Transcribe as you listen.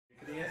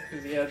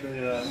because he had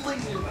the.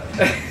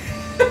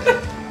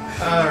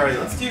 All right,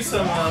 let's do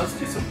some modern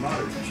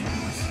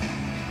tunes.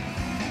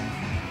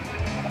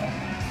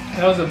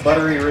 That was a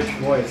buttery rich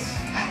voice.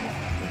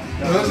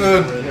 That was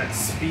a We got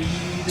speed.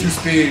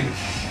 2-speed.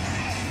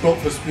 Built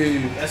for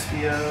speed.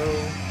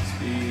 SBO.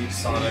 Speed,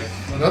 Sonic.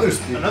 Another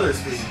speed. Another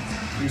speed.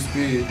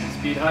 2-speed.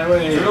 Speed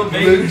Highway. Drill,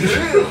 baby,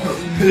 drill!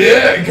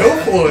 Yeah, go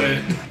for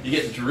it. You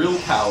get drill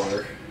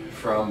power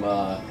from,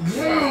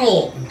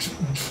 Drill.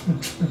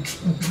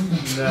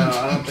 No,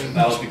 I don't think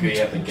that was because you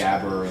have the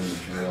gabber and the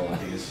drill. I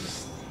think it's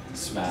just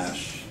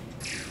smash.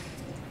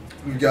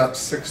 We've got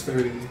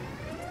 630.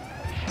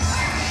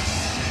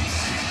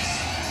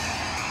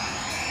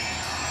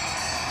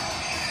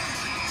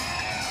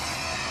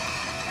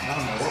 I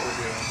don't know what we're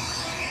doing.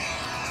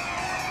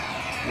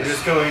 We're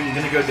just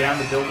gonna go down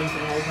the building for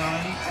the whole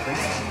time? I think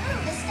so.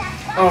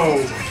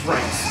 Oh,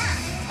 right.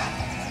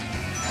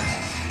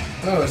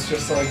 Oh, it's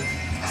just like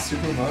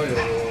Super Mario.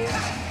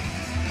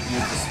 You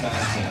have to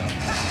smash now.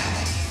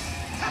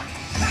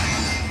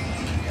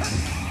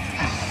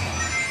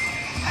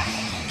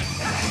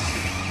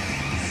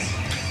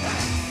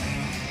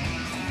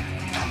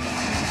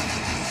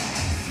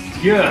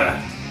 Yeah.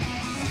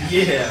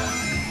 Yeah.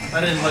 I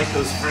didn't like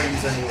those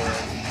frames anyway.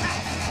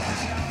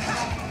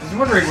 I was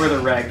wondering where the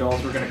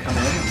ragdolls were going to come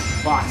in.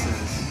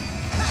 Boxes.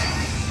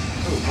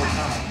 Oh, more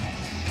time.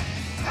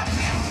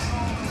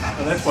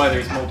 Oh, that's why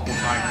there's multiple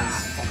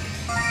timers.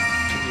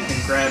 You can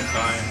grab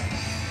time.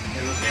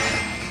 Okay.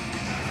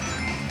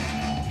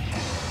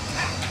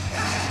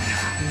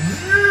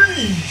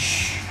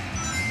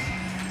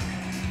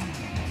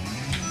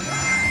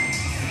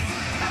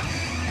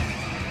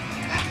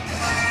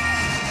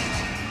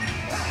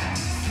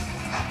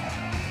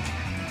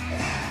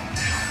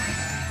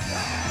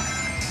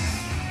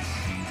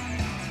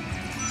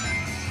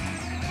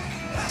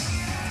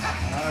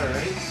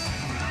 Alright.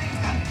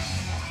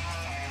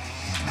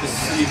 This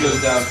city goes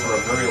down for a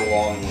very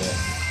long way.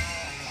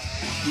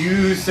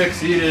 You And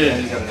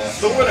succeeded. you got an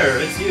The winner,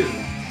 it's you.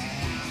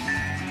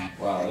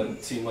 Wow,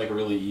 that seemed like a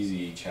really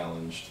easy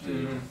challenge to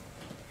do.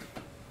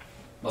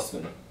 Must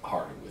have been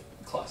hard with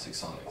classic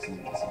Sonic since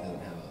it doesn't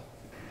have a...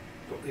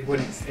 They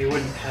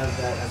wouldn't have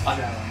that as a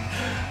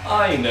challenge.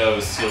 I know,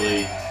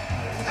 silly.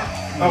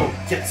 Oh,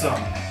 get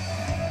some.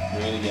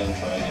 Bring it again,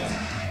 try again.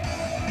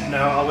 No,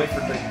 I'll wait for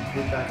it to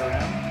loop back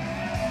around.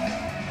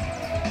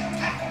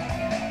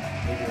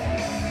 Maybe I'll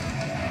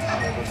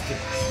let's get...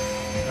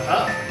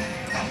 Aha!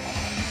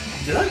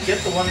 Did I get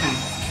the one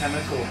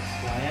chemical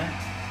plant?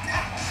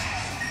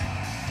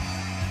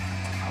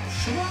 How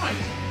should I?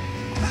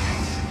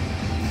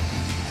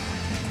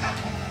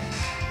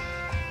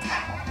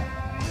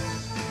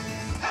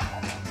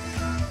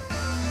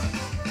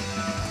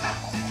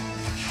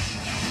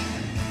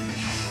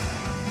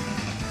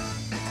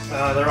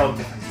 They're all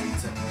different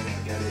beats anyway, I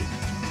get it.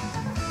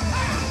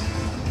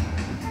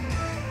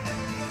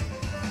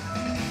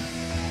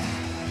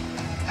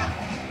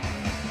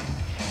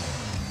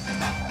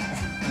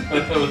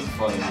 That was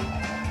funny.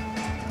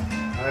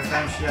 I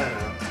found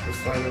Shadow. Let's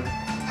find him.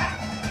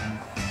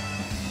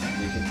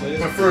 We can play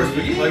But first,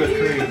 we can play with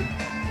Cream.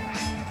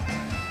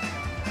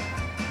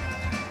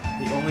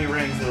 The only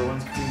rings are the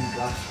ones Cream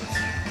got for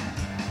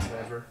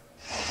whatever.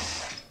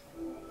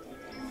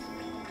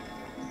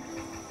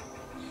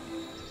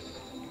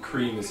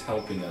 Cream is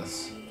helping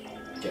us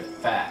get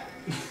fat.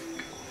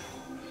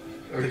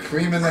 A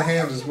cream in the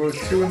hand is worth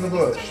 2 in the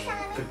bush.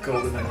 The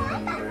golden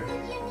millimeter.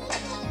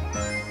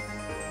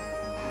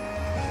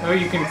 Oh,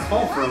 you can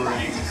call for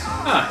rings.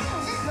 Huh.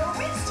 There's no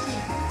rings to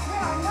you. There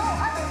are no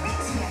other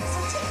rings here,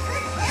 so take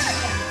good care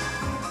of them.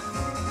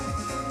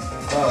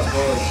 Oh, it's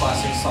more like a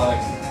classic Sonic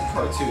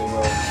cartoon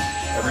where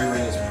every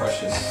ring is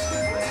precious.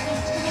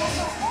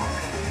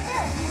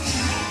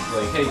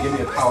 Like, hey, give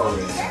me a power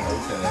ring.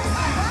 Okay.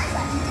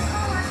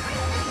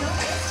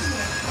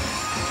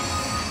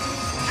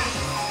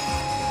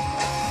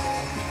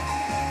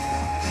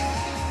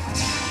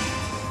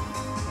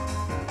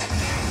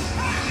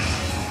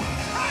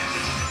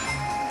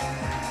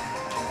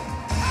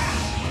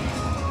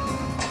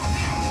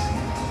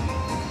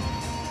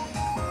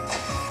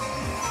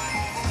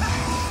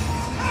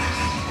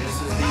 This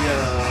is the,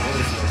 what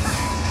is this?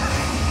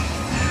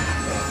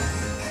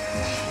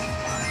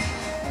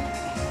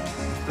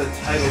 The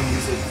title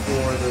music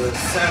for the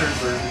Saturn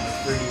version of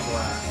 3D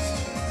Blast.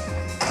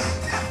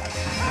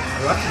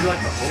 Do I have to do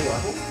like the whole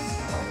level?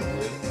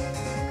 Probably.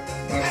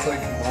 That's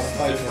like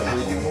modified for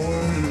reading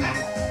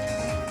more.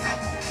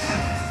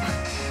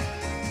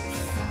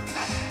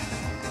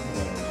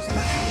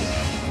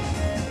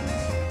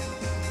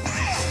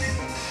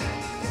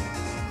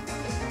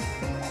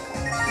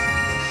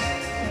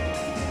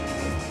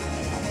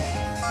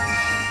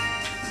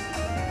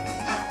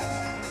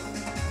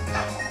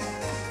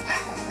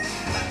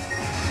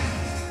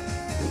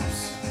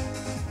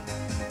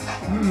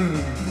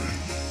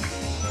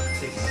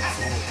 Take that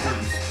single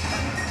piece.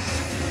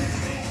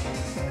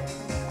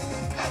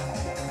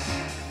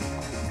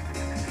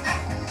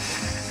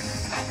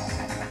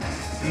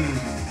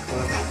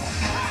 Clever.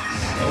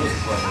 That was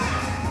clever.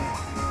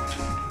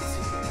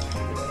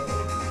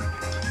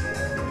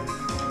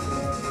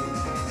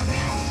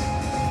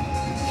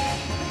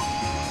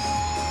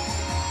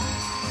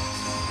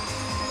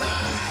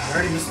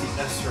 already missed the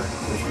S rank,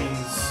 which means...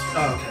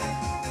 Oh, okay.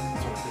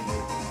 That's what I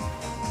figured.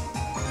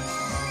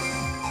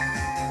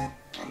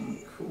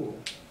 Cool.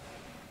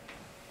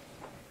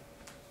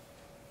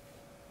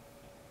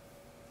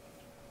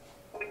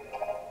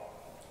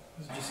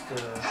 It's just,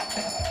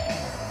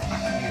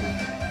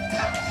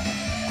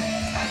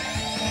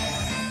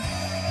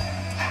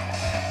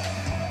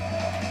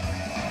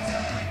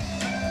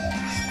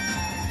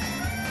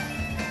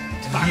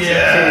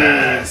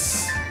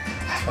 Yes!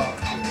 Talk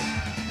to it.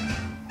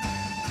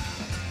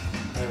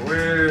 Alright,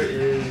 where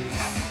is...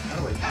 How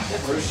do I do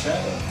this? Where's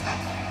Shadow?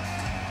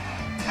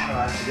 Oh,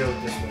 I have to go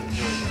this way.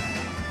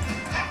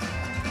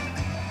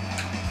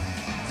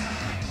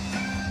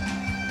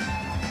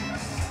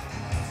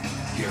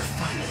 You're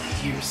finally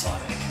here,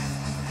 Sonic.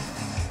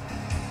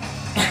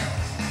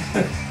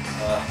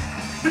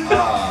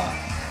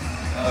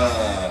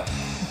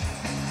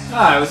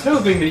 I was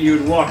hoping that you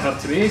would walk up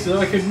to me so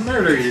I could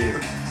murder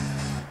you.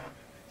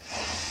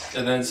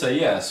 And then say,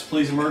 yes,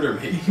 please murder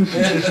me.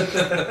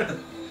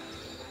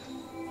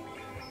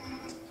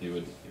 He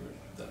would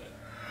have done it.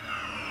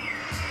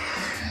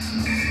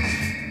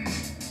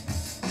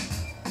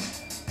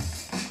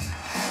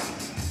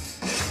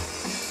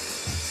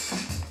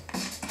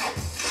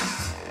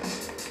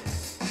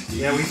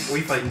 Yeah, we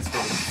fight in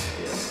space.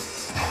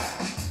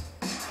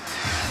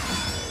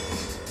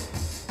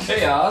 Yeah.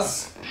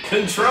 Chaos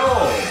Control!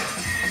 Alright.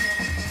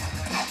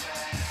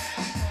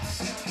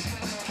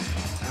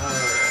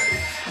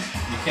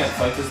 You can't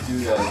fight this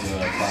dude as a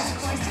classic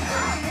Sonic.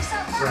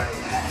 Right.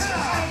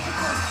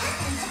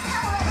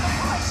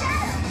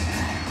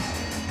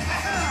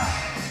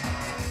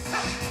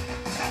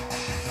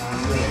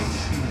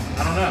 I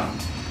don't know.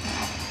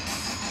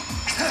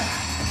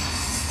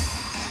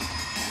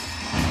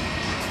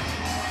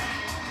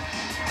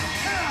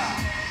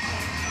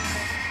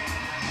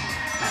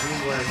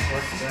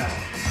 What's that?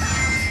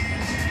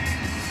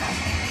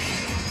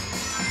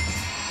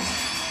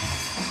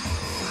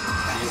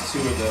 You have 2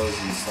 of those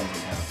and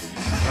something happens.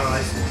 Oh,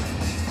 I see.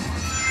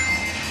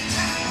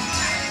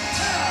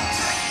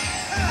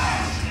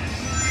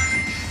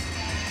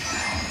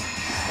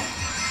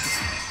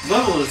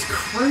 Level is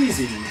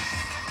crazy.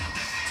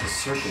 It's a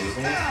circle,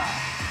 isn't it?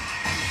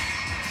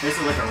 This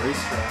is like a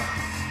racetrack.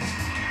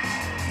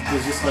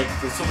 There's just like,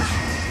 there's so much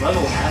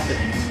level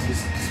happening, and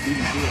just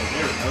speeding through it.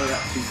 There we go, I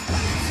got 2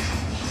 points.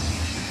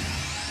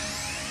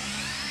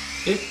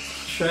 Hit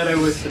Shadow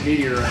with the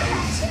meteorite. 2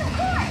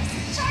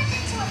 horns! Charge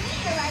into a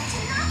meteorite to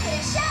knock it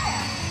a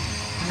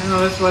shadow!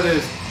 No, that's why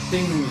those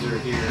things are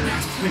here.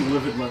 It's putting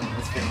livid lemon,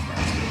 that's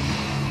fantastic.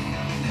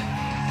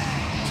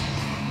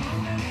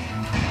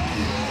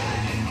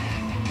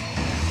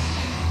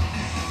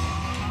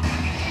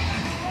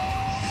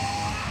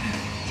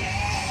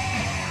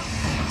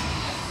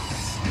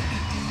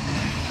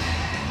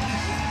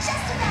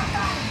 Just about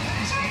got it!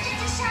 Charge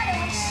into shadow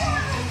and show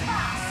him his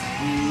boss!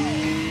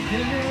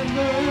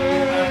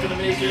 Not gonna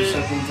make Get it.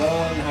 something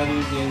done. How do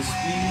you gain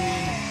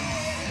speed?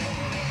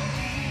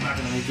 Not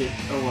gonna make it.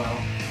 Oh well.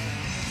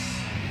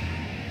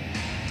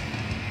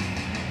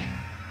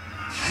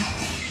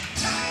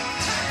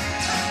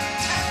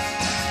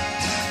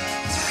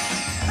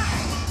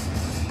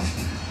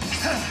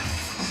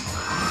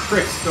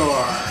 Trick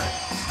Star.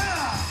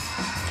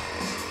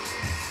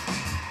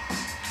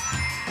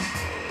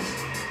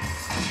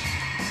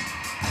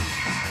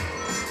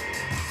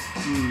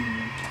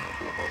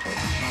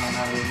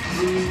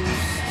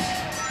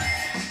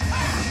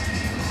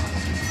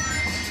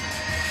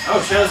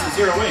 Oh, Shadow's at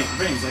 0 rings.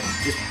 I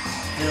can just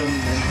hit him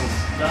and then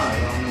he'll die. I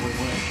don't know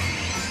when.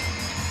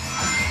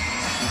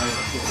 Now he's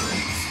at 4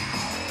 rings.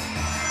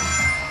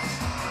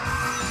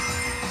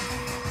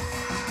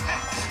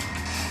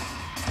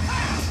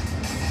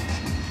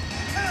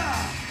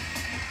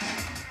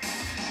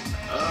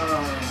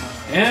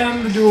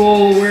 And the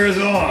duel wears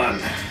on.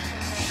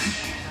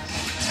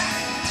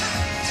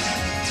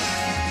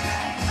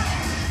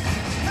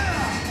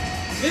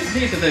 It's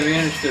neat that they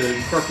managed to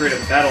incorporate a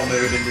battle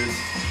mode into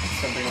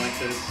something like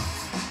this.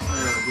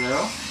 There we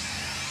go.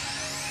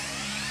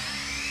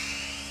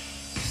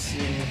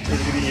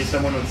 Maybe giving you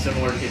someone with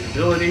similar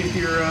capabilities to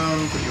your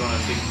own, put you on a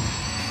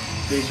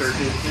big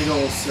circuit. Big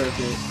old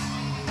circuit.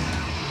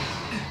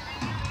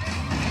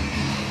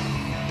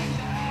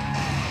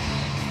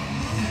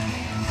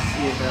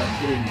 See about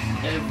hitting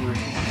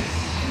everything.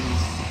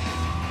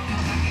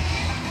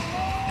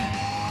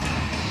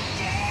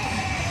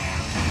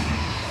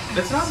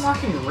 It's not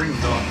knocking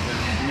rings off.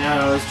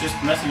 No, it's just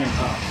messing him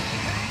up.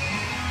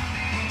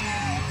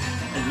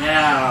 And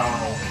now...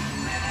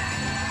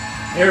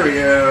 There we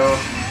go.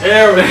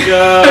 There we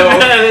go!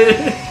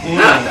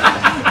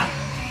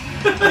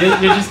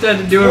 You just had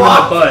to do it with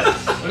the butt.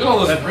 Look at all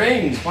those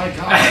rings. My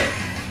God.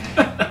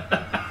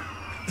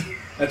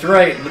 That's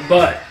right, the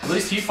butt. At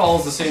least he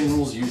follows the same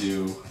rules you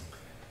do.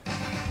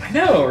 I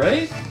know,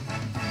 right?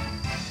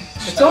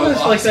 It's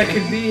almost like that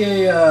could be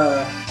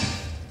a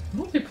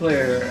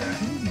multiplayer.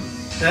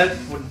 That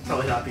would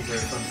probably not be very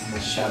fun for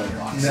most Shadow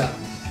box. No.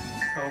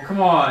 Oh,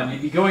 come on,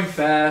 you'd be going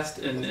fast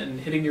and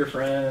hitting your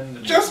friend.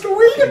 And Just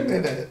wait a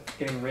minute.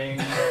 Getting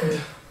ringed.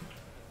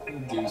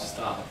 Do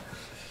stop.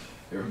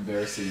 You're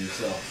embarrassing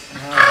yourself.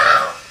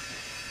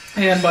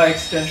 And by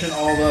extension,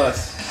 all of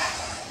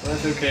us.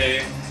 That's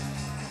okay.